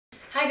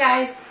Hi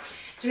guys,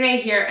 it's Renee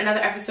here,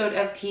 another episode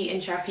of Tea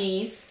and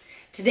Trapeze.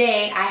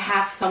 Today I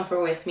have Thumper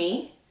with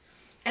me,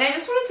 and I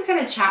just wanted to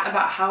kind of chat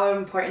about how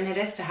important it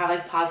is to have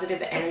like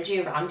positive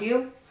energy around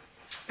you.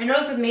 I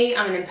notice with me,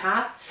 I'm an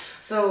empath,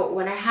 so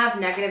when I have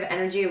negative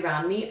energy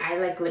around me, I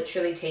like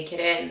literally take it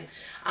in.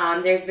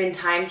 There's been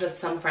times with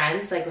some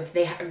friends, like if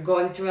they are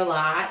going through a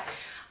lot,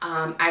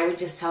 I would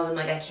just tell them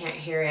like, I can't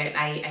hear it,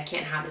 I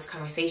can't have this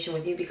conversation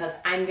with you because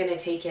I'm gonna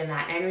take in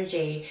that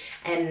energy,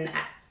 and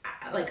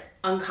like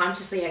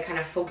unconsciously I kind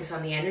of focus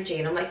on the energy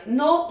and I'm like,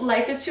 no,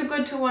 life is too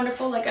good, too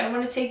wonderful, like I don't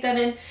want to take that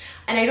in.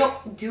 And I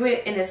don't do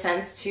it in a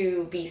sense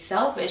to be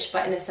selfish,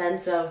 but in a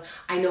sense of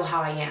I know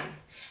how I am,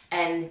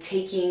 and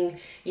taking,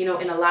 you know,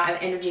 in a lot of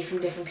energy from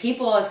different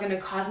people is going to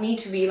cause me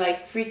to be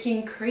like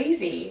freaking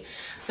crazy.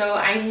 So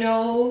I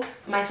know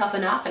myself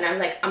enough and I'm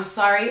like, I'm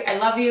sorry, I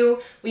love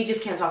you, we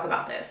just can't talk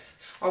about this,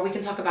 or we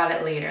can talk about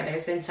it later.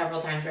 There's been several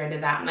times where I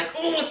did that. I'm like,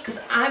 oh, because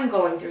I'm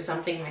going through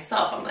something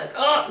myself. I'm like,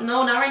 oh,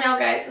 no, not right now,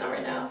 guys, not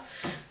right now.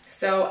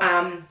 So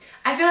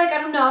I feel like, I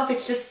don't know if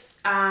it's just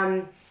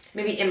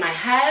maybe in my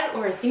head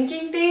or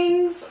thinking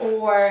things,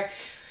 or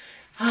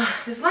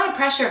there's a lot of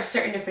pressure of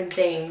certain different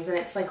things. And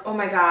it's like, oh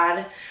my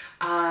God,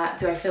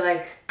 do I feel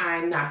like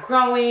I'm not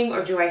growing,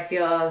 or do I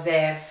feel as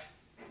if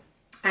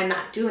I'm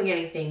not doing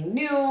anything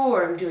new,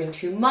 or I'm doing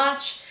too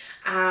much?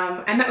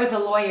 I met with a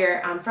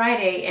lawyer on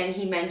Friday and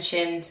he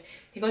mentioned,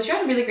 he goes, you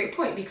have a really great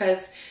point,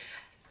 because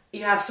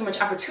you have so much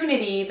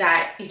opportunity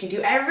that you can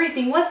do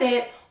everything with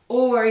it,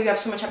 or you have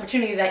so much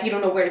opportunity that you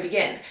don't know where to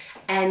begin.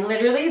 And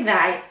literally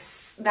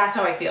that's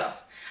how I feel.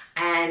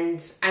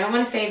 And I don't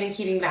want to say I've been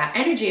keeping bad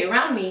energy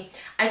around me.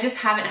 I just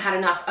haven't had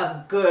enough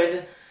of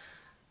good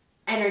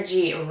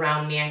energy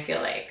around me, I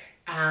feel like.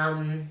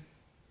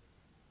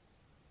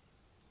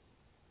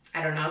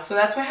 I don't know. So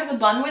that's why I have the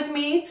bun with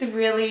me, to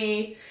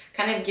really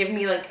kind of give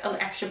me like an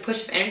extra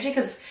push of energy,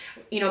 because,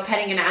 you know,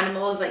 petting an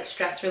animal is like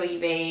stress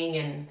relieving,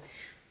 and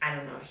I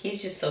don't know.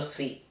 He's just so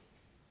sweet.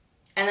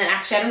 And then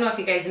actually, I don't know if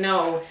you guys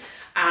know,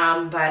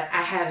 but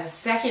I had a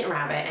second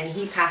rabbit and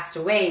he passed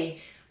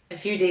away a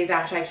few days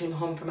after I came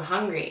home from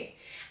Hungary.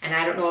 And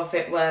I don't know if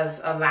it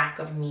was a lack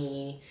of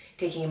me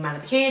taking him out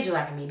of the cage, a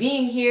lack of me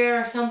being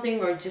here or something,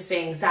 or just the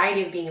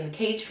anxiety of being in the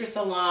cage for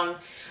so long.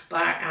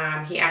 But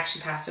he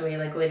actually passed away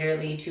like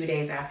literally 2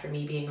 days after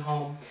me being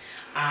home.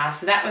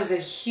 So that was a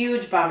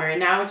huge bummer. And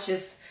now it's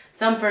just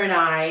Thumper and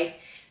I,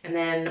 and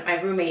then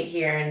my roommate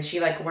here, and she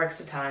like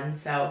works a ton.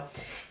 So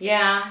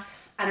yeah,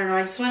 I don't know.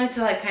 I just wanted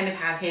to like kind of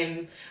have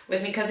him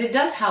with me, because it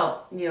does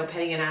help, you know,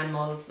 petting an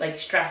animal with like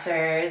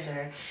stressors,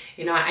 or,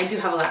 you know, I do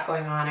have a lot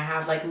going on. I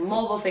have like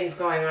mobile things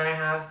going on. I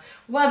have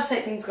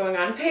website things going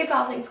on,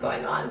 PayPal things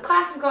going on,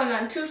 classes going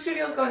on, 2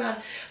 studios going on.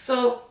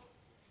 So,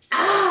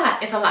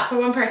 it's a lot for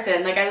one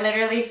person. Like I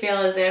literally feel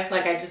as if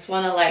like I just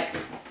want to like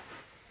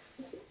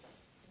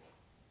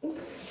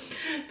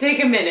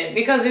take a minute,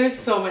 because there's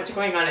so much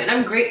going on, and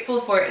I'm grateful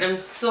for it, and I'm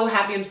so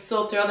happy, I'm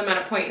so thrilled. I'm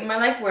at a point in my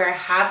life where I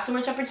have so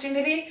much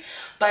opportunity,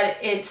 but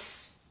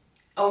it's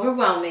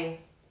overwhelming.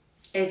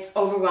 It's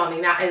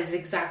overwhelming. That is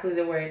exactly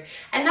the word.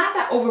 And not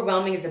that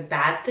overwhelming is a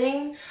bad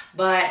thing,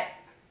 but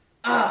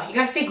you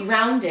gotta stay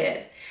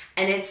grounded.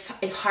 And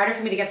it's harder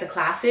for me to get to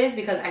classes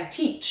because I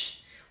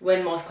teach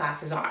when most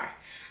classes are.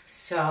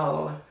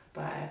 So,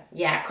 but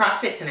yeah,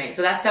 CrossFit tonight.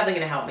 So that's definitely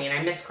gonna help me. And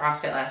I missed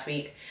CrossFit last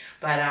week,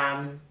 but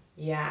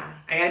yeah,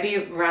 I gotta be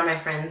around my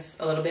friends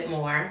a little bit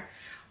more.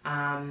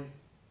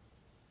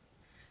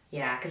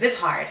 Yeah, because it's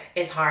hard.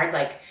 It's hard,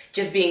 like,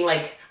 just being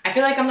like, I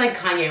feel like I'm like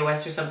Kanye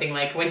West or something,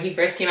 like when he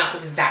first came out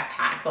with his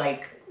backpack,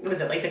 like, what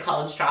is it, like the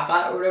College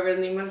Dropout or whatever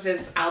the name of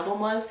his album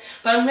was.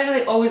 But I'm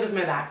literally always with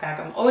my backpack.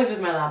 I'm always with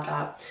my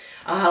laptop,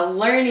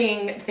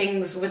 learning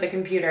things with a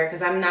computer,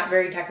 because I'm not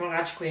very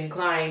technologically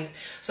inclined.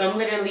 So I'm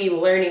literally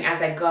learning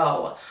as I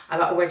go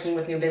about working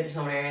with new business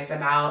owners,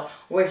 about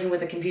working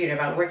with a computer,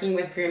 about working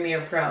with Premiere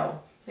Pro.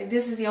 Like,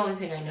 this is the only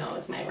thing I know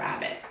is my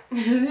rabbit.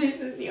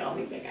 This is the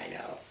only thing I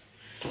know.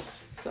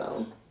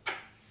 So,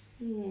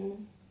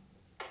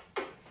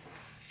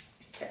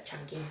 get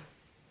chunky.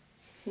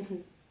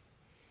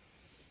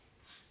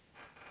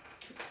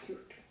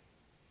 Cute.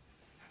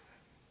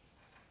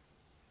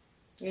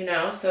 You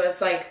know, so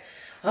it's like,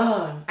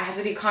 I have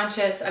to be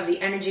conscious of the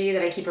energy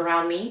that I keep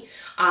around me,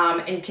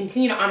 and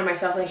continue to honor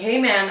myself. Like, hey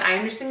man, I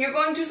understand you're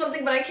going through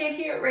something, but I can't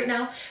hear it right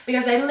now.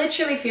 Because I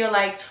literally feel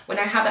like when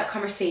I have that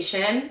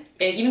conversation,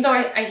 even though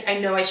I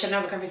know I shouldn't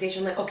have a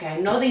conversation, I'm like, okay, I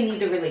know they need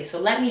the release.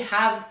 So let me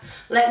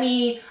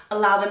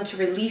allow them to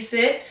release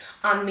it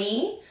on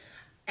me.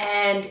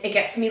 And it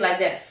gets me like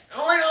this.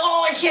 I'm like,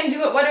 oh, I can't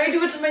do it. Why do I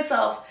do it to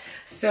myself?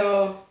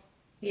 So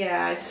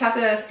yeah, I just have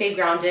to stay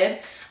grounded.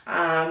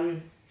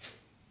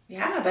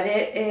 Yeah, but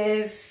it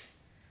is,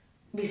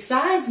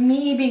 besides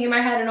me being in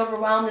my head and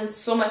overwhelmed, there's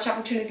so much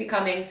opportunity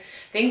coming.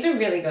 Things are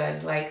really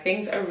good. Like,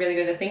 things are really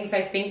good. The things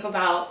I think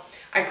about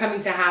are coming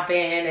to happen,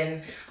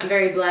 and I'm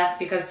very blessed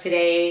because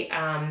today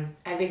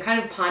I've been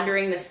kind of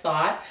pondering this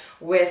thought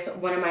with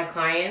one of my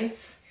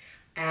clients,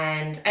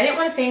 and I didn't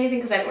want to say anything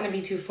because I didn't want to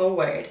be too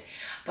forward,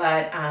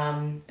 but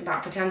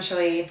about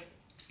potentially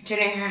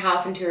turning her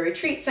house into a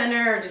retreat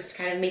center, or just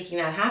kind of making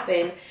that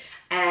happen.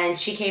 And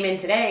she came in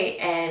today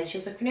and she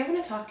was like, Renee, I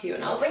want to talk to you.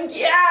 And I was like,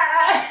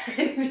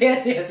 yes,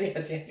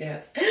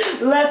 yes.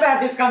 Let's have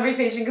this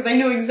conversation, because I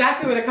knew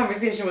exactly where the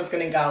conversation was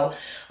going to go.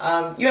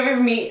 You ever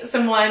meet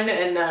someone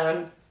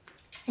and,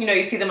 you know,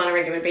 you see them on a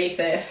regular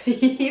basis.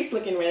 He's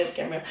looking right at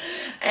the camera.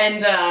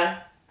 And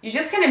you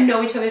just kind of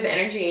know each other's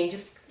energy, and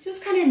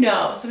just kind of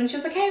know. So when she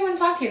was like, hey, I want to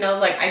talk to you, and I was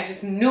like, I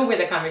just knew where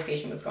the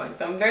conversation was going.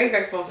 So I'm very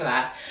grateful for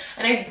that.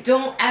 And I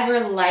don't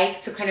ever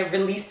like to kind of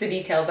release the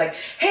details, like,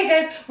 hey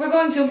guys, we're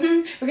going to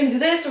do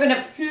this, we're going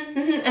to,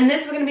 and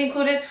this is going to be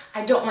included.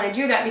 I don't want to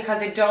do that,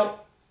 because it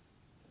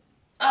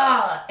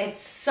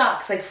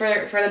sucks. Like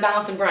for the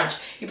balance and brunch,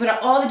 you put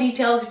out all the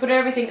details, you put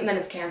everything, and then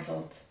it's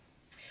canceled.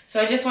 So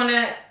I just want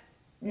to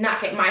not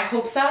get my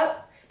hopes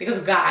up. Because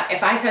God,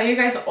 if I tell you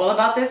guys all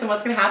about this and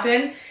what's going to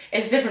happen,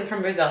 it's different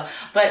from Brazil.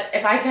 But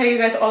if I tell you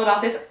guys all about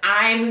this,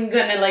 I'm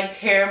going to like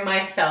tear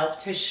myself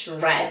to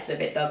shreds if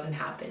it doesn't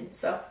happen.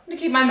 So I'm going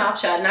to keep my mouth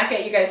shut and not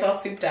get you guys all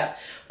souped up.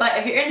 But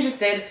if you're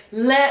interested,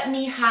 let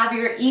me have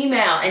your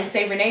email and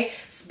say, Renee,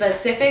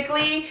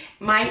 specifically,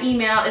 my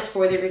email is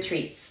for the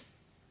retreats.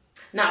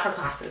 Not for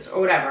classes or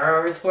whatever,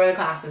 or it's for the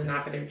classes,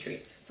 not for the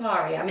retreats.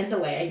 Sorry, I'm in the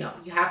way, I know.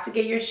 You have to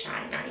get your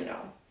shine, I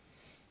know.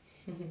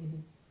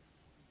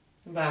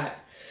 But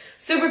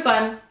super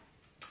fun.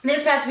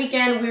 This past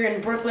weekend, we were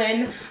in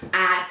Brooklyn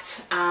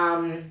at, at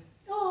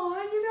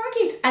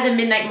the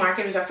Midnight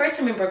Market. It was our first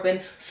time in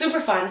Brooklyn.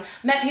 Super fun.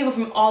 Met people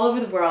from all over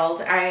the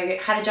world. I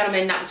had a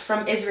gentleman that was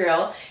from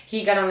Israel.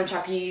 He got on the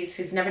trapeze.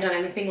 He's never done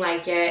anything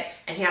like it,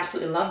 and he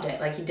absolutely loved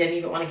it. Like, he didn't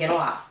even want to get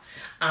off.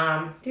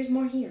 There's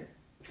more here.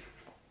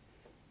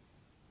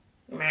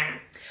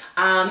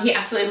 He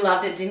absolutely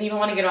loved it, didn't even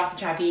want to get off the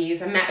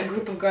trapeze. I met a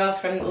group of girls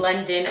from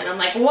London, and I'm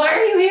like, why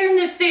are you here in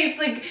the States?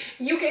 Like,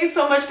 UK is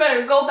so much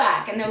better, go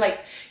back. And they're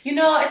like, you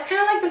know, it's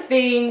kind of like the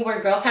thing where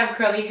girls have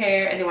curly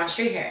hair and they want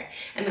straight hair,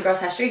 and the girls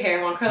have straight hair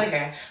and want curly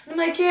hair. And I'm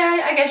like,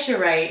 yeah, I guess you're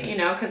right, you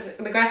know, because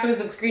the grass always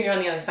looks greener on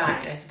the other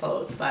side, I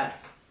suppose. But,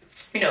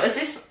 you know, it's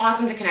just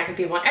awesome to connect with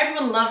people, and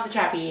everyone loves the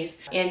trapeze.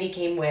 Andy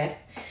came with,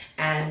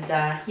 and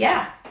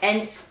yeah.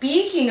 And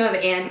speaking of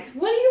Andy,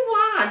 what do you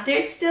want?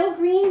 There's still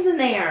greens in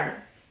there.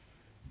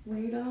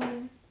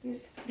 Weirdo.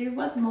 There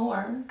was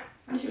more.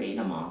 I should eat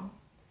them all.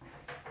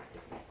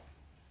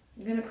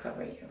 I'm gonna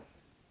cover you.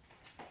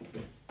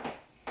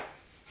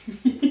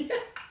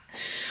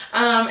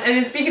 And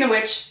then speaking of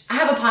which, I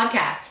have a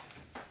podcast.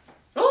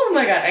 Oh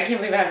my God, I can't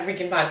believe I have a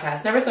freaking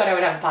podcast. Never thought I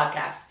would have a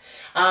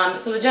podcast.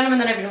 So the gentleman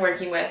that I've been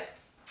working with,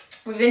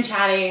 we've been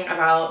chatting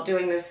about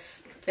doing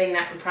this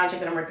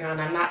project that I'm working on.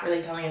 I'm not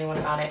really telling anyone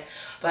about it,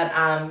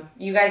 but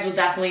you guys will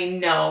definitely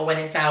know when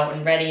it's out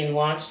and ready and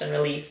launched and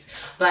released.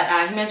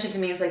 But he mentioned to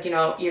me, he's like, you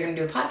know, you're gonna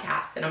do a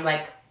podcast, and I'm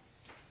like,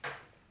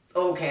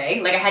 okay.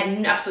 Like, I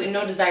had absolutely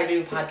no desire to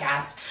do a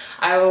podcast.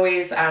 I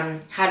always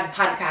had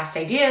podcast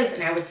ideas,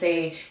 and I would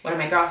say, one of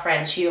my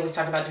girlfriends, she always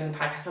talked about doing a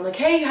podcast. I'm like,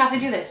 hey, you have to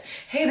do this.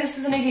 Hey, this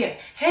is an idea.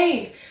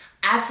 Hey,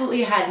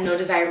 absolutely had no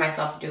desire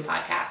myself to do a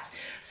podcast.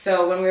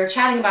 So when we were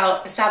chatting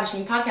about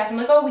establishing a podcast, I'm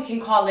like, oh, we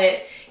can call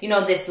it, you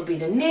know, this will be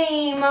the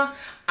name.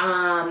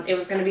 It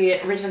was going to be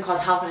originally called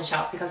Health on a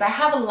Shelf, because I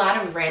have a lot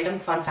of random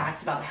fun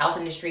facts about the health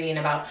industry and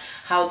about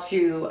how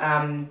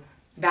to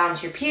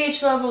balance your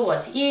pH level,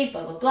 what to eat,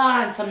 blah, blah,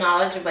 blah, and some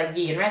knowledge of like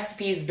vegan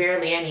recipes,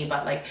 barely any,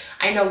 but like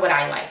I know what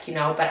I like, you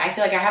know, but I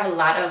feel like I have a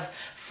lot of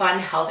fun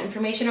health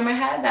information in my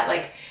head that,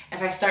 like,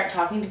 if I start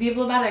talking to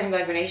people about it, I'm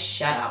like, Renee,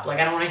 shut up. Like,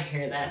 I don't want to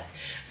hear this.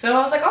 So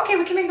I was like, okay,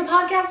 we can make the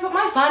podcast about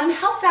my fun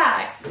health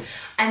facts.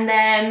 And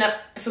then,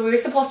 so we were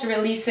supposed to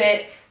release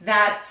it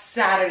that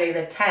Saturday,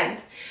 the 10th.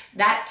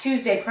 That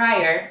Tuesday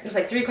prior, it was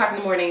like 3 o'clock in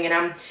the morning, and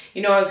I'm,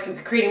 you know, I was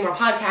creating more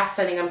podcasts,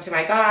 sending them to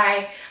my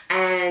guy,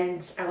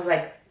 and I was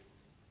like,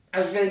 I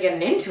was really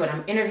getting into it.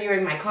 I'm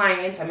interviewing my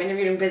clients, I'm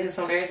interviewing business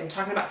owners, I'm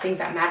talking about things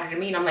that matter to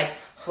me, and I'm like,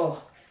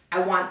 oh, I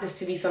want this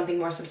to be something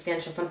more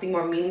substantial, something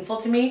more meaningful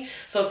to me.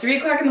 So 3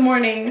 o'clock in the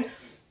morning,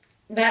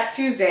 that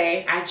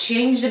Tuesday, I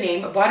changed the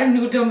name, bought a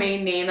new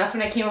domain name. That's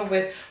when I came up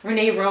with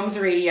Renee Roams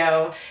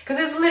Radio, because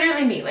it's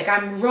literally me. Like,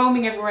 I'm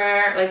roaming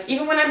everywhere. Like,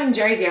 even when I'm in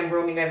Jersey, I'm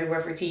roaming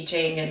everywhere for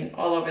teaching and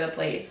all over the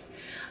place.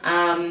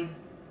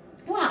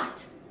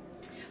 What?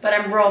 But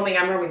I'm roaming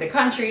the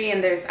country,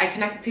 and I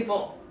connect with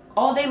people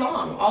all day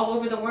long, all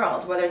over the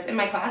world, whether it's in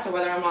my class or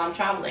whether I'm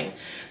traveling.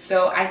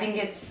 So I think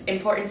it's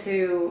important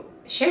to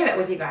share that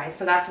with you guys.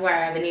 So that's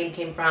where the name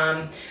came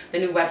from, the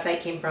new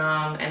website came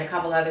from, and a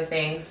couple other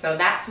things. So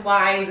that's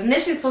why it was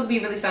initially supposed to be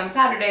released on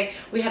Saturday.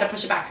 We had to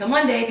push it back till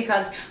Monday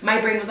because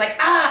my brain was like,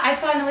 I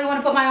finally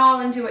want to put my all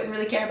into it and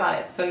really care about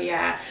it. So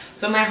yeah,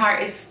 so my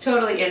heart is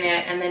totally in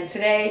it. And then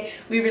today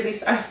we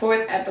released our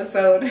 4th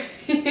episode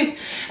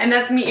and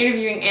that's me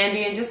interviewing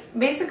Andy, and just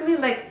basically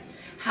like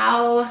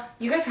how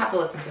you guys have to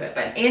listen to it,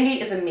 but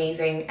Andy is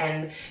amazing,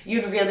 and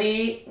you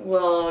really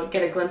will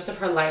get a glimpse of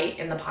her light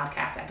in the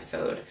podcast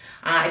episode.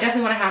 I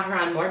definitely want to have her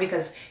on more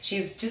because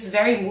she's just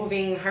very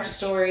moving. Her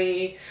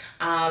story,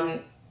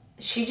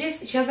 she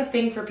has a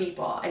thing for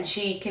people, and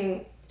she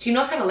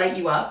knows how to light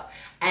you up,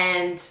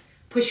 and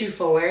push you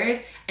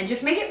forward and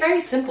just make it very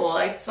simple.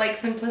 It's like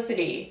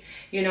simplicity,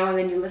 you know, and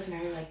then you listen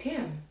and you're like,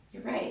 damn,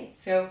 you're right.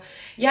 So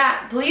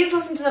yeah, please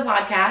listen to the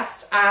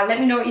podcast. Let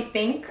me know what you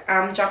think.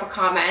 Drop a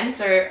comment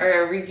or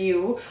a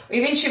review, or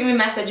even shoot me a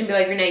message and be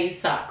like, Renee, you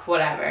suck,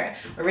 whatever.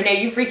 Or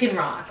Renee, you freaking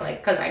rock.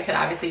 Like, cause I could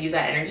obviously use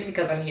that energy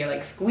because I'm here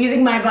like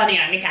squeezing my bunny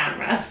on the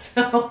camera.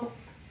 So,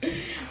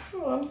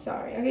 oh, I'm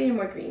sorry. I'll get you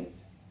more greens.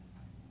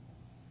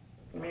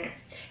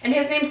 And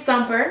his name's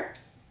Thumper.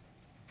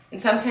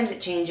 And sometimes it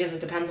changes,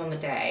 it depends on the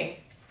day,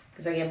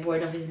 because I get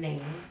bored of his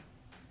name.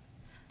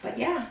 But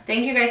yeah,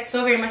 thank you guys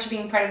so very much for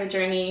being part of the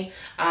journey.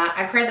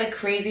 I cried like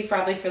crazy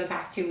probably for the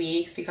past 2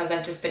 weeks because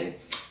I've just been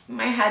in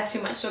my head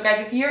too much. So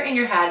guys, if you're in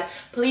your head,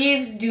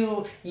 please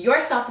do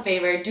yourself the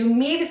favor, do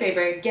me the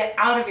favor, get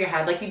out of your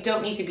head. Like, you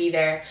don't need to be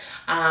there.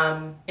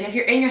 And if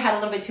you're in your head a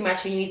little bit too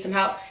much and you need some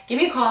help, give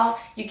me a call.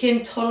 You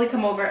can totally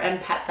come over and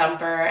pet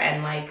Thumper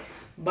and like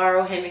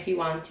borrow him if you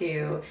want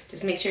to.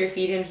 Just make sure you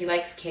feed him. He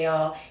likes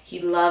kale. He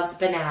loves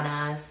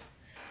bananas.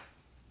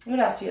 What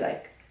else do you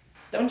like?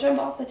 Don't jump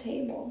off the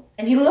table.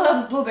 And he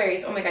loves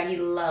blueberries. Oh my god, he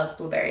loves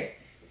blueberries.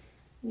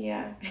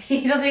 Yeah.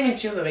 He doesn't even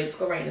chew them. They just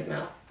go right in his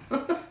mouth.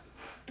 Oh,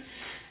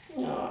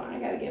 I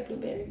gotta get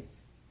blueberries.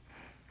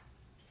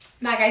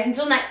 Bye guys.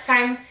 Until next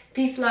time.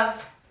 Peace,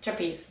 love,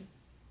 trapeze.